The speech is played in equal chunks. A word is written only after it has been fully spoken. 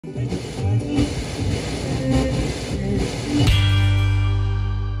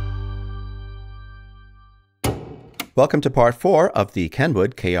Welcome to part 4 of the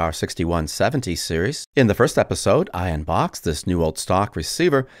Kenwood KR-6170 series. In the first episode, I unboxed this new old stock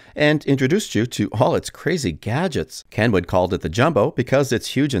receiver and introduced you to all its crazy gadgets. Kenwood called it the Jumbo because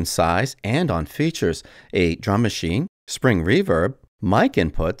it's huge in size and on features: a drum machine, spring reverb, mic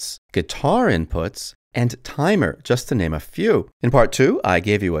inputs, guitar inputs, and timer, just to name a few. In part 2, I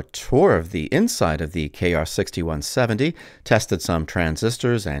gave you a tour of the inside of the KR-6170, tested some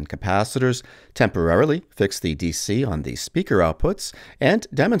transistors and capacitors, temporarily fixed the DC on the speaker outputs, and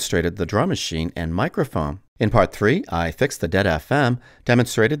demonstrated the drum machine and microphone. In part 3, I fixed the dead FM,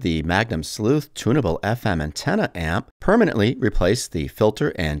 demonstrated the Magnum Sleuth tunable FM antenna amp, permanently replaced the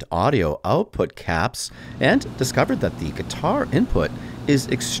filter and audio output caps, and discovered that the guitar input is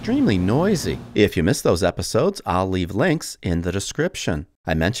extremely noisy. If you missed those episodes, I'll leave links in the description.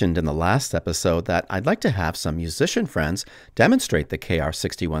 I mentioned in the last episode that I'd like to have some musician friends demonstrate the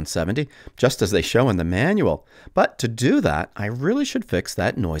KR-6170 just as they show in the manual, but to do that, I really should fix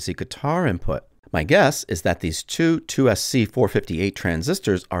that noisy guitar input. My guess is that these two 2SC458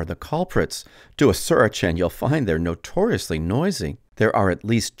 transistors are the culprits. Do a search and you'll find they're notoriously noisy. There are at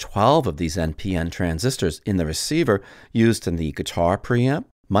least 12 of these NPN transistors in the receiver used in the guitar preamp,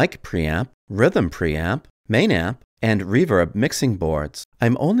 mic preamp, rhythm preamp, main amp, and reverb mixing boards.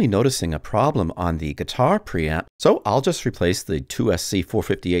 I'm only noticing a problem on the guitar preamp, so I'll just replace the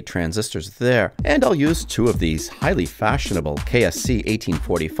 2SC458 transistors there, and I'll use 2 of these highly fashionable KSC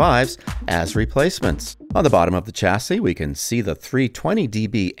 1845s as replacements. On the bottom of the chassis, we can see the 320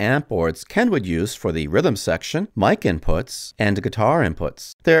 dB amp boards Kenwood used for the rhythm section, mic inputs, and guitar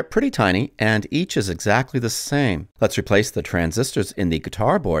inputs. They're pretty tiny, and each is exactly the same. Let's replace the transistors in the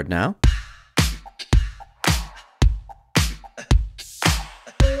guitar board now.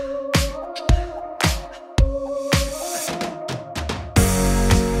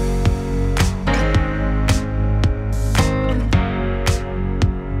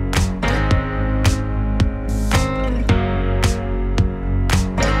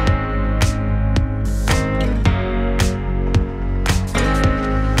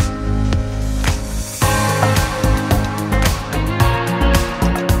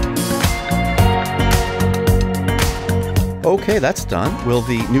 Okay, that's done. Will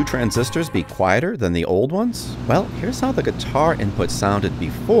the new transistors be quieter than the old ones? Well, here's how the guitar input sounded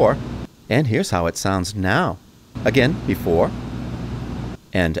before, and here's how it sounds now. Again, before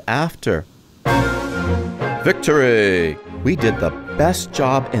and after. Victory! We did the best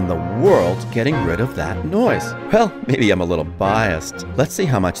job in the world getting rid of that noise. Well, maybe I'm a little biased. Let's see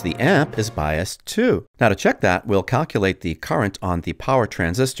how much the amp is biased to. Now to check that, we'll calculate the current on the power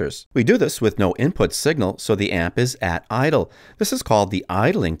transistors. We do this with no input signal, so the amp is at idle. This is called the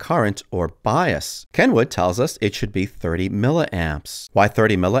idling current or bias. Kenwood tells us it should be 30 milliamps. Why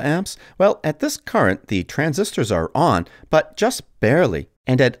 30 milliamps? Well, at this current, the transistors are on, but just barely.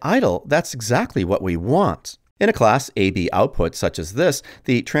 And at idle, that's exactly what we want. In a class AB output such as this,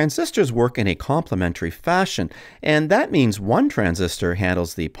 the transistors work in a complementary fashion, and that means one transistor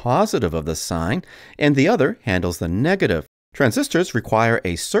handles the positive of the sign, and the other handles the negative. Transistors require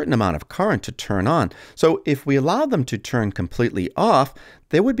a certain amount of current to turn on, so if we allow them to turn completely off,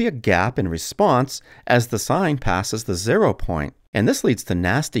 there would be a gap in response as the sign passes the 0 point. And this leads to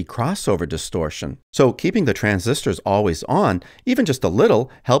nasty crossover distortion. So keeping the transistors always on, even just a little,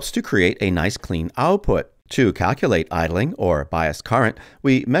 helps to create a nice clean output. To calculate idling, or bias current,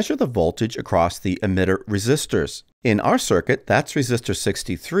 we measure the voltage across the emitter resistors. In our circuit, that's resistor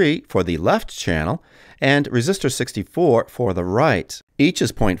 63 for the left channel, and resistor 64 for the right. Each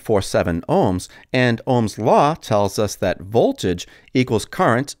is 0.47 ohms, and Ohm's law tells us that voltage equals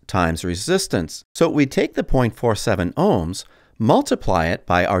current times resistance. So we take the 0.47 ohms, multiply it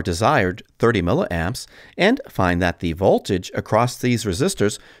by our desired 30 milliamps, and find that the voltage across these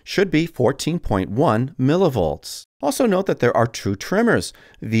resistors should be 14.1 millivolts. Also note that there are 2 trimmers,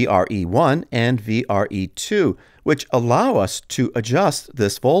 VRE1 and VRE2, which allow us to adjust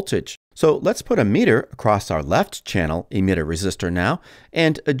this voltage. So let's put a meter across our left channel emitter resistor now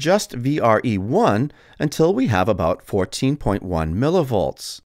and adjust VRE1 until we have about 14.1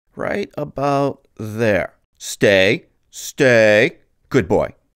 millivolts. Right about there. Stay. Good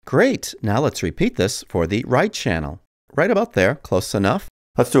boy. Great. Now let's repeat this for the right channel. Right about there. Close enough.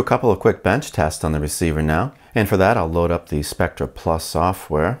 Let's do a couple of quick bench tests on the receiver now. And for that, I'll load up the SpectraPLUS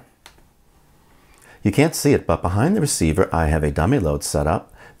software. You can't see it, but behind the receiver, I have a dummy load set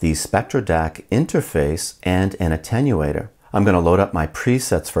up, the Spectra DAC interface, and an attenuator. I'm going to load up my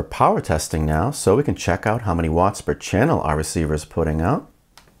presets for power testing now so we can check out how many watts per channel our receiver is putting out.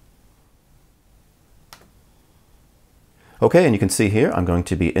 Okay, and you can see here I'm going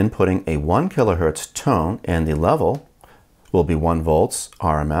to be inputting a 1 kilohertz tone, and the level will be 1 volts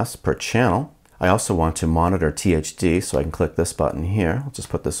RMS per channel. I also want to monitor THD, so I can click this button here. I'll just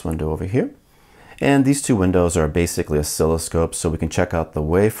put this window over here. And these two windows are basically oscilloscopes, so we can check out the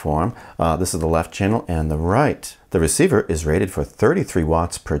waveform. This is the left channel and the right. The receiver is rated for 33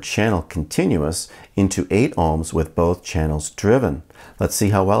 watts per channel continuous into 8 ohms with both channels driven. Let's see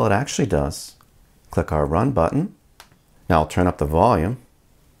how well it actually does. Click our Run button. Now I'll turn up the volume.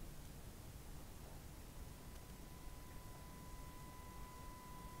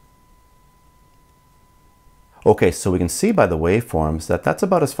 Okay, so we can see by the waveforms that that's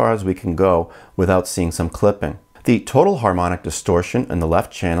about as far as we can go without seeing some clipping. The total harmonic distortion in the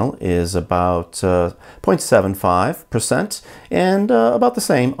left channel is about 0.75% and about the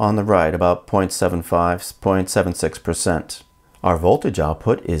same on the right, about 0.76%. Our voltage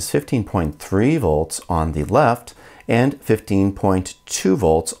output is 15.3 volts on the left and 15.2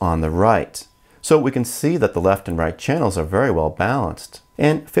 volts on the right. So we can see that the left and right channels are very well balanced.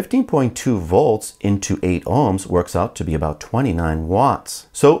 And 15.2 volts into 8 ohms works out to be about 29 watts.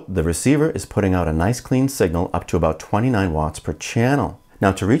 So the receiver is putting out a nice clean signal up to about 29 watts per channel.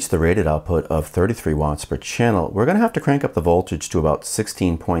 Now to reach the rated output of 33 watts per channel, we're going to have to crank up the voltage to about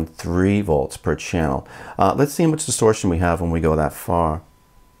 16.3 volts per channel. Let's see how much distortion we have when we go that far.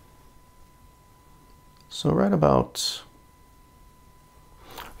 So right about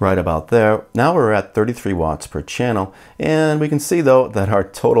there. Now we're at 33 watts per channel, and we can see though that our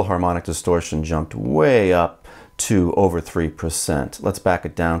total harmonic distortion jumped way up to over 3%. Let's back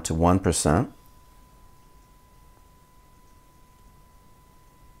it down to 1%.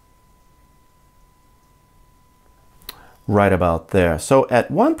 Right about there. So at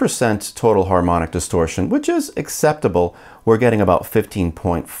 1% total harmonic distortion, which is acceptable, we're getting about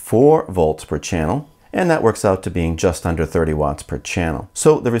 15.4 volts per channel. And that works out to being just under 30 watts per channel.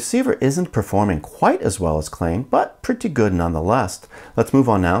 So the receiver isn't performing quite as well as claimed, but pretty good nonetheless. Let's move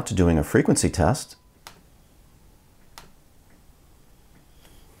on now to doing a frequency test.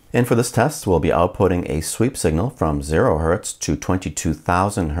 And for this test, we'll be outputting a sweep signal from 0 Hz to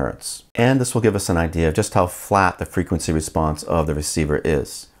 22,000 Hz. And this will give us an idea of just how flat the frequency response of the receiver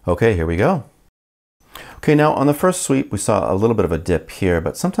is. Okay, here we go. Okay, now on the first sweep, we saw a little bit of a dip here,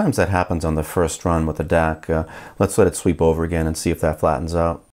 but sometimes that happens on the first run with the DAC. Let's let it sweep over again and see if that flattens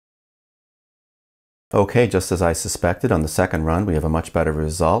out. Okay, just as I suspected, on the second run, we have a much better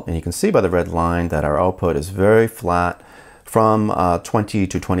result. And you can see by the red line that our output is very flat from 20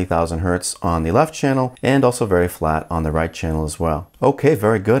 to 20,000 Hertz on the left channel and also very flat on the right channel as well. Okay,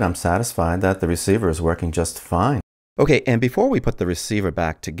 very good. I'm satisfied that the receiver is working just fine. Okay, and before we put the receiver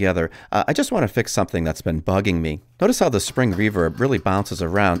back together, I just want to fix something that's been bugging me. Notice how the spring reverb really bounces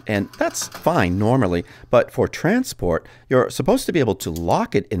around, and that's fine normally, but for transport, you're supposed to be able to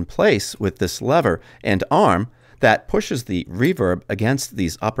lock it in place with this lever and arm that pushes the reverb against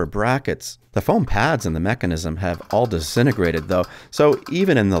these upper brackets. The foam pads in the mechanism have all disintegrated though, so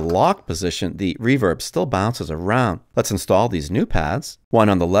even in the lock position, the reverb still bounces around. Let's install these new pads, one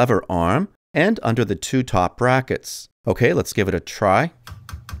on the lever arm and under the 2 top brackets. Okay, let's give it a try.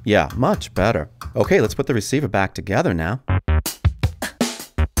 Yeah, much better. Okay, let's put the receiver back together now.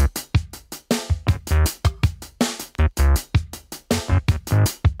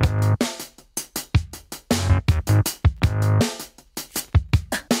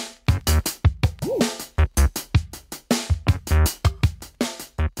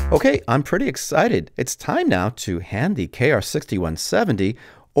 Okay, I'm pretty excited. It's time now to hand the KR-6170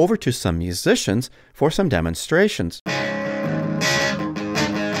 over to some musicians for some demonstrations.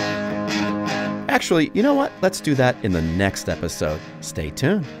 Actually, you know what? Let's do that in the next episode. Stay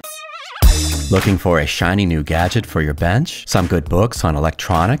tuned. Looking for a shiny new gadget for your bench? Some good books on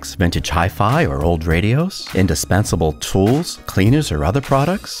electronics, vintage hi-fi, or old radios? Indispensable tools, cleaners, or other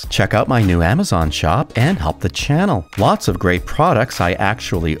products? Check out my new Amazon shop and help the channel. Lots of great products I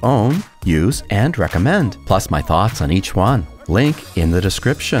actually own, use, and recommend, plus my thoughts on each one. Link in the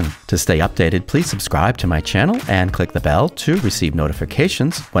description. To stay updated, please subscribe to my channel and click the bell to receive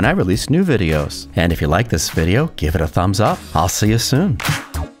notifications when I release new videos. And if you like this video, give it a thumbs up. I'll see you soon.